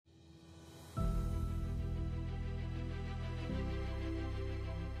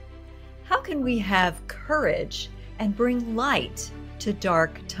How can we have courage and bring light to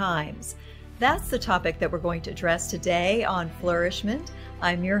dark times? That's the topic that we're going to address today on Flourish-Meant.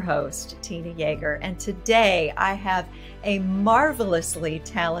 I'm your host, Tina Yeager, and today I have a marvelously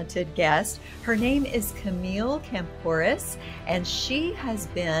talented guest. Her name is Camille Kampouris, and she has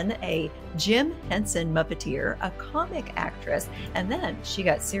been a Jim Henson Muppeteer, a comic actress, and then she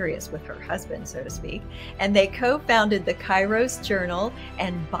got serious with her husband, so to speak, and they co-founded the Kairos Journal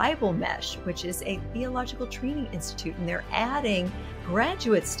and Bible Mesh, which is a theological training institute, and they're adding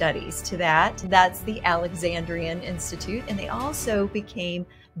graduate studies to that. That's the Alexandrian Institute, and they also became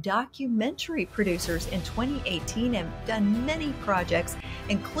documentary producers in 2018 and done many projects,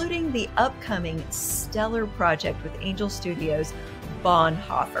 including the upcoming stellar project with Angel Studios,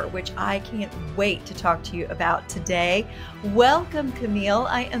 Bonhoeffer, which I can't wait to talk to you about today. Welcome, Camille.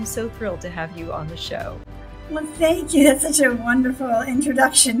 I am so thrilled to have you on the show. Well, thank you. That's such a wonderful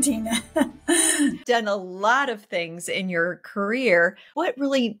introduction, Tina. Done a lot of things in your career. What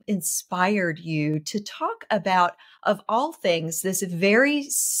really inspired you to talk about, of all things, this very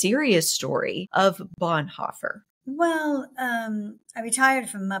serious story of Bonhoeffer? Well, I retired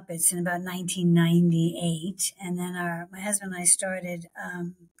from Muppets in about 1998, and then my husband and I started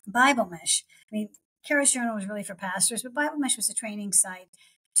Bible Mesh. I mean, Kairos Journal was really for pastors, but Bible Mesh was a training site.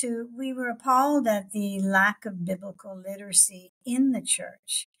 We were appalled at the lack of biblical literacy in the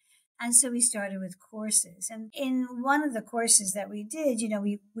church. And so we started with courses. And in one of the courses that we did,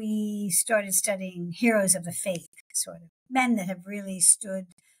 we started studying heroes of the faith, sort of men that have really stood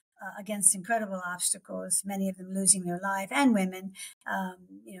against incredible obstacles, many of them losing their life, and women,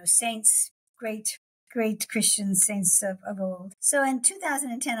 saints, great Christian saints of old. So in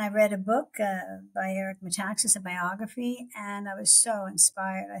 2010, I read a book by Eric Metaxas, a biography, and I was so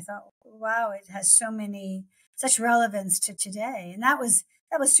inspired. I thought, wow, it has such relevance to today. And that was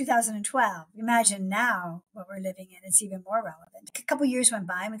 2012. Imagine now what we're living in. It's even more relevant. A couple of years went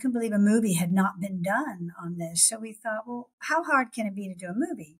by and we couldn't believe a movie had not been done on this. So we thought, well, how hard can it be to do a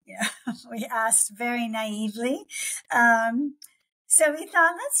movie? We asked very naively. So we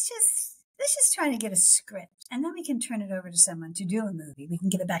thought, let's just try to get a script, and then we can turn it over to someone to do a movie. We can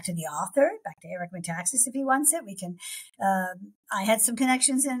give it back to the author, back to Eric Metaxas if he wants it. We can, I had some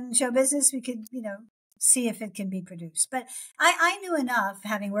connections in show business. We could, see if it can be produced. But I knew enough,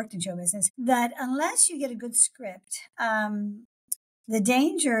 having worked in show business, that unless you get a good script, the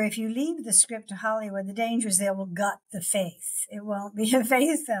danger, if you leave the script to Hollywood, the danger is they will gut the faith. It won't be a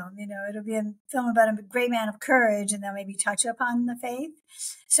faith film. It'll be a film about a great man of courage, and they'll maybe touch upon the faith.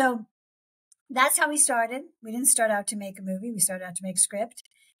 So that's how we started. We didn't start out to make a movie. We started out to make script.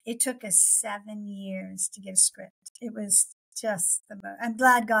 It took us 7 years to get a script. It was just I'm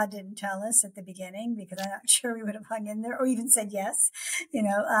glad God didn't tell us at the beginning, because I'm not sure we would have hung in there or even said yes.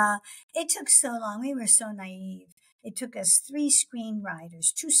 It took so long. We were so naive. It took us 3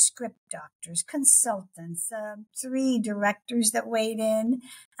 screenwriters, 2 script doctors, consultants, 3 directors that weighed in.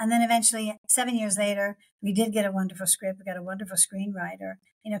 And then eventually, 7 years later, we did get a wonderful script. We got a wonderful screenwriter,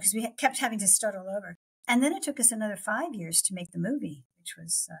 because we kept having to start all over. And then it took us another 5 years to make the movie, which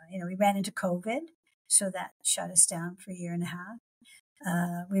was, we ran into COVID. So that shut us down for a year and a half.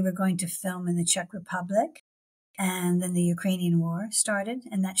 We were going to film in the Czech Republic, and then the Ukrainian war started,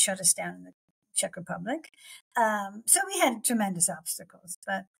 and that shut us down in the Czech Republic. So we had tremendous obstacles.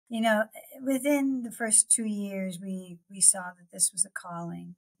 But, within the first 2 years, we saw that this was a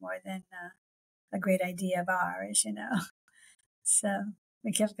calling more than a great idea of ours, So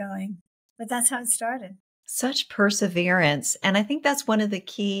we kept going. But that's how it started. Such perseverance. And I think that's one of the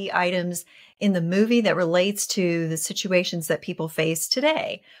key items in the movie that relates to the situations that people face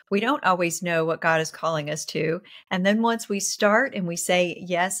today. We don't always know what God is calling us to. And then once we start and we say,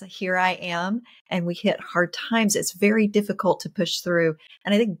 yes, here I am, and we hit hard times, it's very difficult to push through.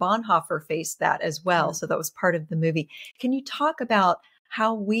 And I think Bonhoeffer faced that as well. So that was part of the movie. Can you talk about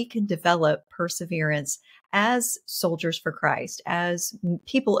how we can develop perseverance as soldiers for Christ, as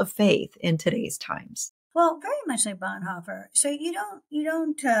people of faith in today's times? Well, very much like Bonhoeffer. So you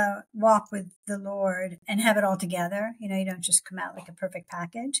don't walk with the Lord and have it all together. You don't just come out like a perfect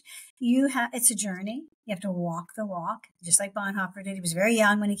package. It's a journey. You have to walk the walk, just like Bonhoeffer did. He was very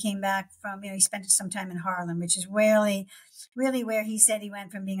young when he came back from, he spent some time in Harlem, which is really where he said he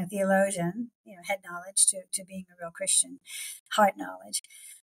went from being a theologian, head knowledge, to being a real Christian, heart knowledge.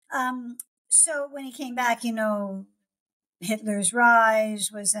 So when he came back, Hitler's rise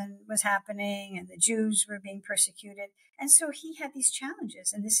was happening, and the Jews were being persecuted. And so he had these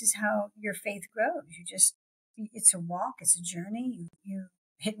challenges, and this is how your faith grows. It's a walk, it's a journey. You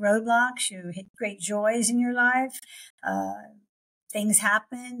hit roadblocks, you hit great joys in your life. things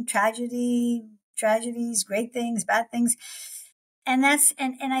happen, tragedies, great things, bad things. And I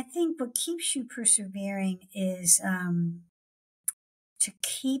think what keeps you persevering is, to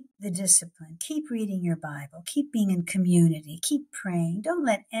keep the discipline, keep reading your Bible, keep being in community, keep praying. Don't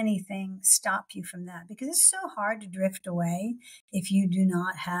let anything stop you from that, because it's so hard to drift away if you do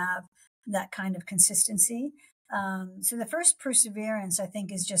not have that kind of consistency. So the first perseverance, I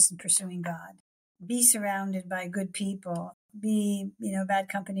think, is just in pursuing God. Be surrounded by good people. Bad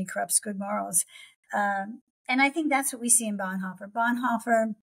company corrupts good morals. And I think that's what we see in Bonhoeffer.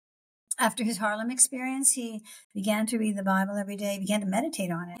 Bonhoeffer, after his Harlem experience, he began to read the Bible every day, began to meditate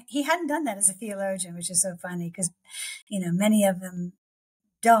on it. He hadn't done that as a theologian, which is so funny because, many of them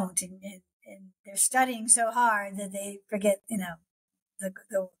don't. And they're studying so hard that they forget,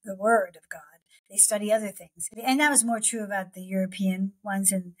 the word of God. They study other things. And that was more true about the European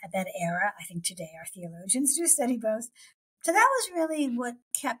ones at that era. I think today our theologians do study both. So that was really what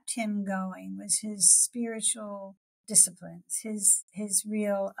kept him going, was his spiritual disciplines, his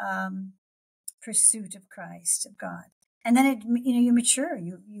real pursuit of Christ, of God. And then you mature,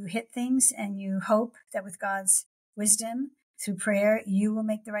 you hit things, and you hope that with God's wisdom through prayer, you will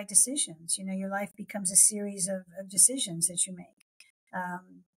make the right decisions. Your life becomes a series of decisions that you make.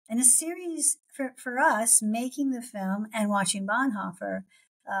 And a series for us, making the film and watching Bonhoeffer,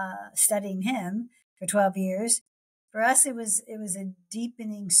 studying him for 12 years. For us, it was a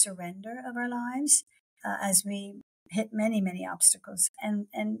deepening surrender of our lives as we hit many, many obstacles. And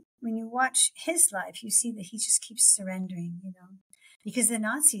when you watch his life, you see that he just keeps surrendering, because the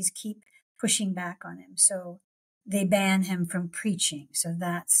Nazis keep pushing back on him. So they ban him from preaching. So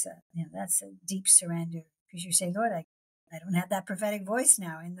that's a deep surrender, because you say, Lord, I don't have that prophetic voice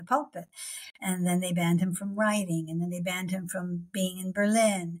now in the pulpit. And then they banned him from writing, and then they banned him from being in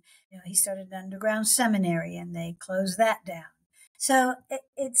Berlin. He started an underground seminary, and they closed that down. So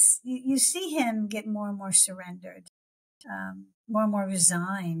you see him get more and more surrendered, more and more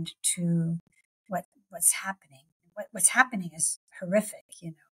resigned to what's happening. What's happening is horrific.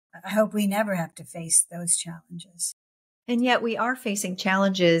 I hope we never have to face those challenges. And yet we are facing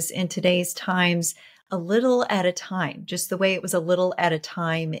challenges in today's times a little at a time, just the way it was a little at a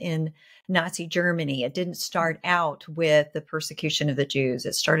time in Nazi Germany. It didn't start out with the persecution of the Jews.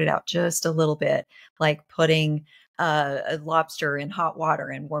 It started out just a little bit like putting a lobster in hot water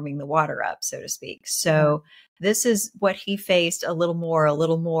and warming the water up, so to speak. So this is what he faced, a little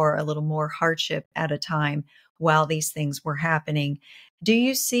more hardship at a time while these things were happening. Do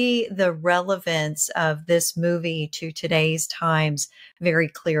you see the relevance of this movie to today's times very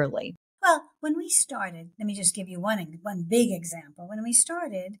clearly? Well, when we started, let me just give you one big example. When we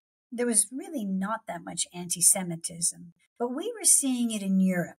started, there was really not that much anti-Semitism, but we were seeing it in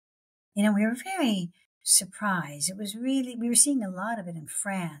Europe. We were very surprised. We were seeing a lot of it in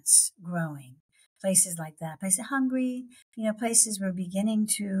France growing, places like that, places Hungary, places were beginning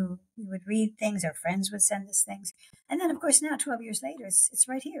we would read things, our friends would send us things. And then, of course, now 12 years later, it's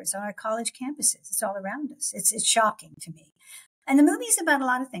right here. It's on our college campuses. It's all around us. It's shocking to me. And the movie is about a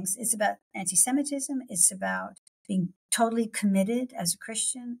lot of things. It's about anti-Semitism. It's about being totally committed as a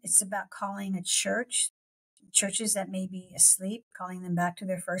Christian. It's about calling a churches that may be asleep, calling them back to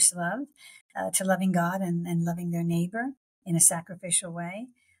their first love, to loving God and loving their neighbor in a sacrificial way.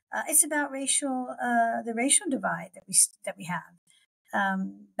 It's about the racial divide that we have.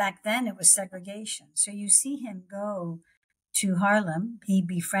 Back then, it was segregation. So you see him go to Harlem. He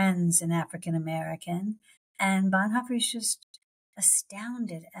befriends an African American, and Bonhoeffer is just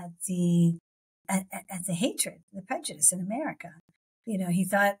astounded at the hatred, the prejudice in America. He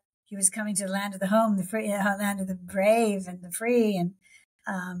thought he was coming to the land of the home, the free, land of the brave and the free, and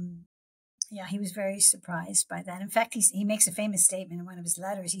he was very surprised by that. In fact, he makes a famous statement in one of his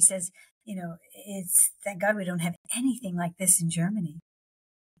letters. He says, it's thank God we don't have anything like this in Germany.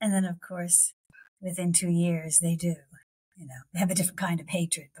 And then, of course, within 2 years, they do. They have a different kind of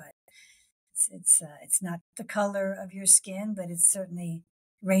hatred, but it's not the color of your skin, but it's certainly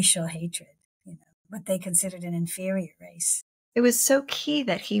racial hatred. What they considered an inferior race. It was so key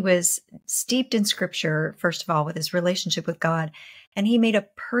that he was steeped in scripture, first of all, with his relationship with God. And he made a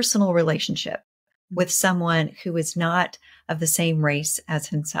personal relationship with someone who is not of the same race as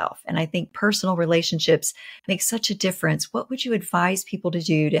himself. And I think personal relationships make such a difference. What would you advise people to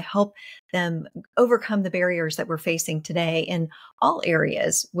do to help them overcome the barriers that we're facing today in all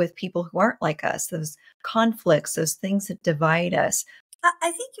areas with people who aren't like us, those conflicts, those things that divide us?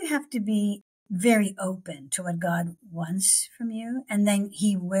 I think you have to be very open to what God wants from you, and then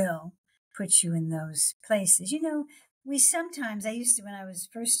he will put you in those places. I used to, when I was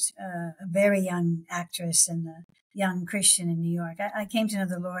first a very young actress in the young Christian in New York. I came to know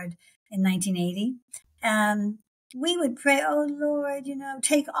the Lord in 1980. We would pray, oh Lord,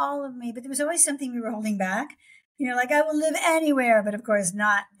 take all of me. But there was always something we were holding back. Like I will live anywhere, but of course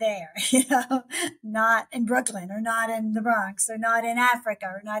not there, not in Brooklyn or not in the Bronx or not in Africa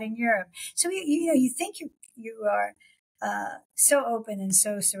or not in Europe. So, you think you are so open and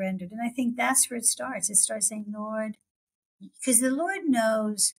so surrendered. And I think that's where it starts. It starts saying, Lord, because the Lord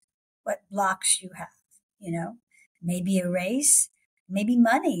knows what blocks you have, maybe a race, maybe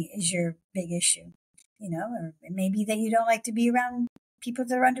money is your big issue, or it may be that you don't like to be around people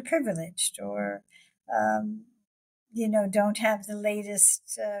that are underprivileged or, don't have the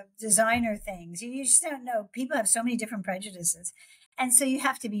latest designer things. You just don't know. People have so many different prejudices. And so you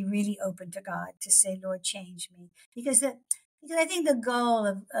have to be really open to God to say, Lord, change me. Because I think the goal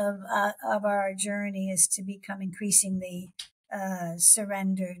of our journey is to become increasingly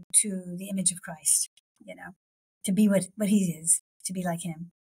surrendered to the image of Christ, to be what he is, to be like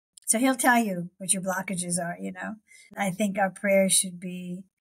him. So he'll tell you what your blockages are, I think our prayer should be,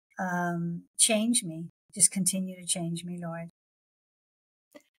 change me. Just continue to change me, Lord.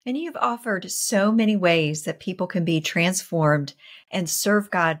 And you've offered so many ways that people can be transformed and serve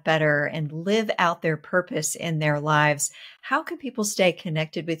God better and live out their purpose in their lives. How can people stay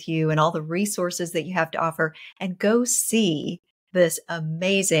connected with you and all the resources that you have to offer and go see this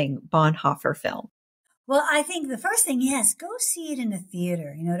amazing Bonhoeffer film? Well, I think the first thing, yes, go see it in a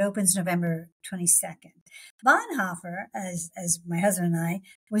theater. It opens November 22nd. Bonhoeffer, as my husband and I,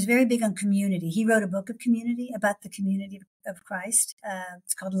 was very big on community. He wrote a book of community about the community of Christ.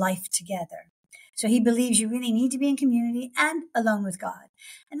 It's called Life Together. So he believes you really need to be in community and alone with God.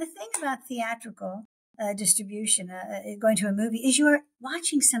 And the thing about theatrical distribution, going to a movie, is you are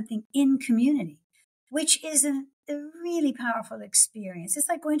watching something in community, which is a really powerful experience. It's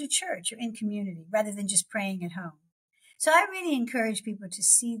like going to church. You're in community rather than just praying at home. So I really encourage people to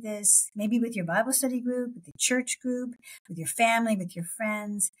see this, maybe with your Bible study group, with the church group, with your family, with your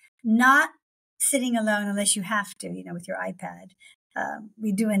friends, not sitting alone unless you have to, with your iPad.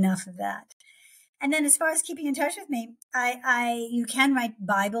 We do enough of that. And then as far as keeping in touch with me, you can write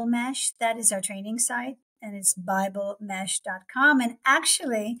Bible Mesh. That is our training site. And it's BibleMesh.com. And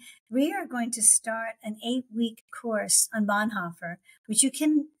actually, we are going to start an 8-week course on Bonhoeffer, which you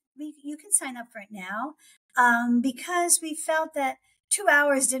can sign up for it now, because we felt that 2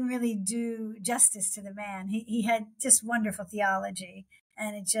 hours didn't really do justice to the man. He had just wonderful theology,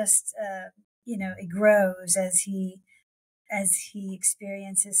 and it just it grows as he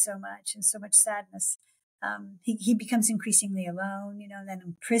experiences so much and so much sadness. He becomes increasingly alone, and then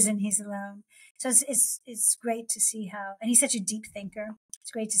in prison he's alone. So it's great to see how, and he's such a deep thinker.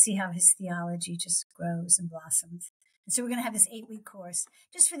 It's great to see how his theology just grows and blossoms. And so we're going to have this 8-week course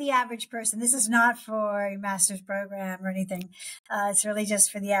just for the average person. This is not for a master's program or anything. It's really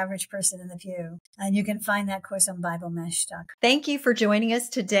just for the average person in the pew. And you can find that course on BibleMesh.com. Thank you for joining us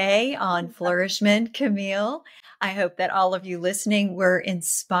today on Flourish-Meant, Camille. I hope that all of you listening were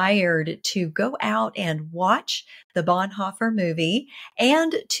inspired to go out and watch the Bonhoeffer movie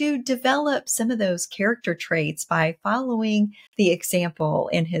and to develop some of those character traits by following the example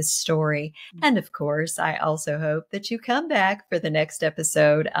in his story. And of course, I also hope that you come back for the next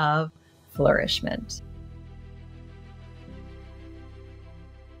episode of Flourish-Meant.